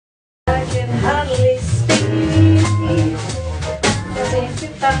hardly speak. Since we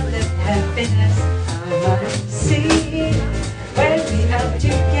found the happiness I might see when we are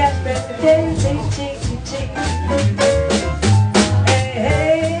together, dancing cheek to cheek. Hey,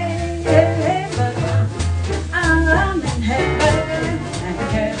 hey, hey, hey, but I'm in heaven and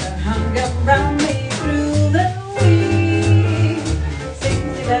heaven hung around me through the week.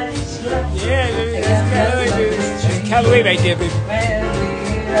 Sings that it's love. Yeah, dude, that's Callaway right there, baby. When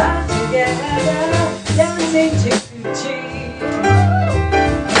we are together, dancing cheek to cheek.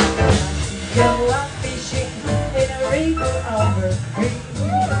 Go out fishing in a river or a creek,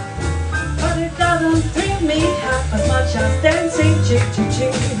 but it doesn't thrill me half as much as dancing cheek to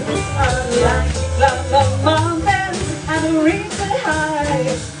cheek. I like the mountain and the river high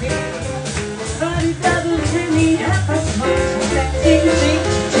speed, but it doesn't thrill me half as much as dancing cheek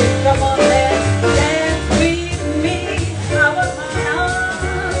to cheek. Come on, dance with me. I want my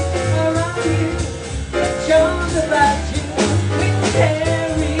arms around you, the charms about you will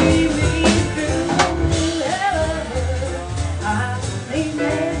carry me through heaven. I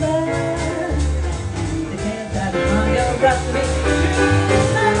remember the day that hung around me through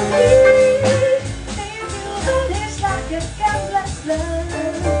the week. If you hold it like a gambler.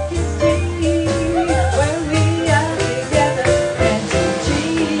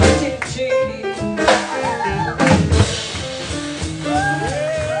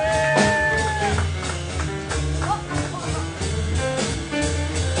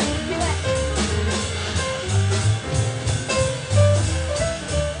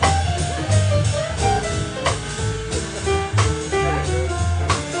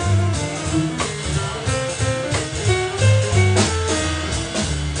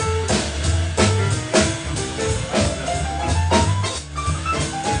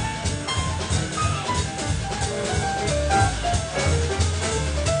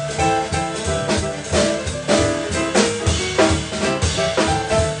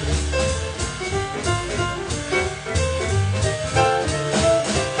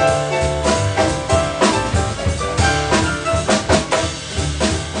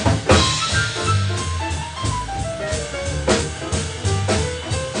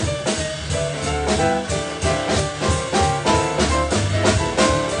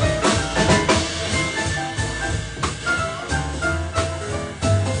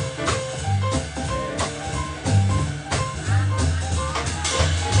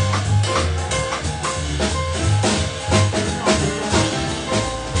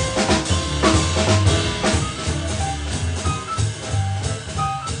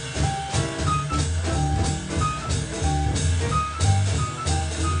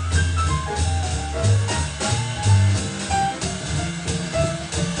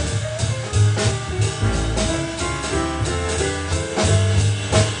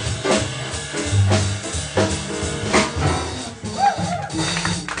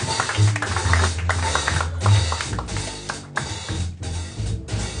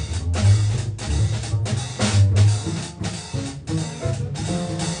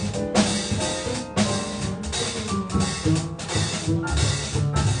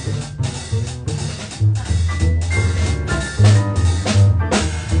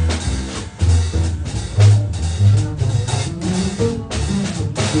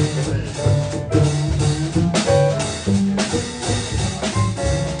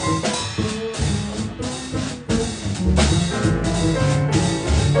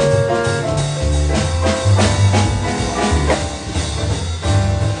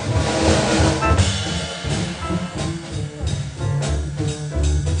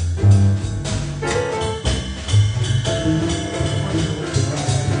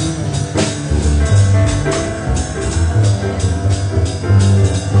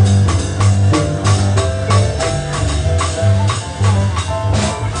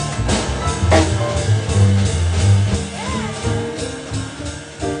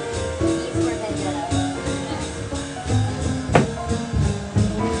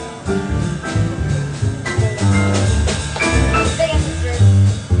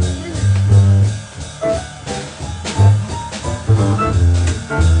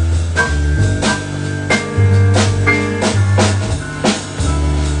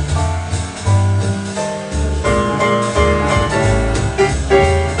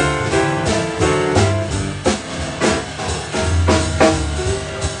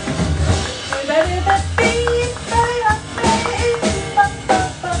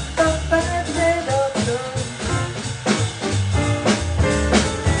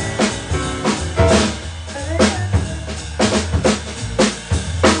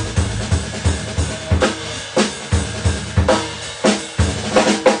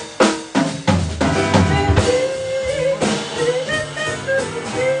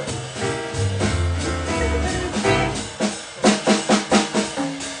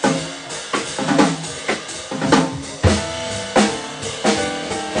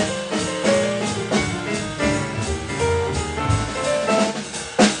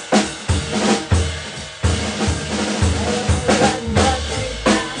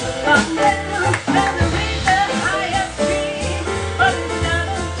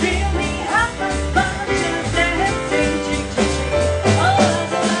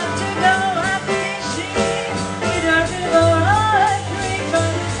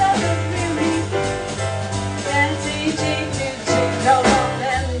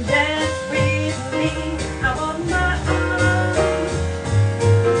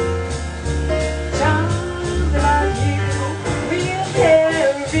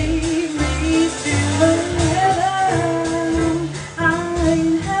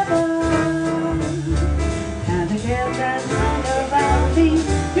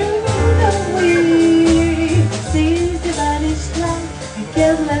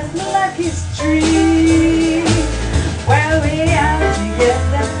 just left me like it's dream.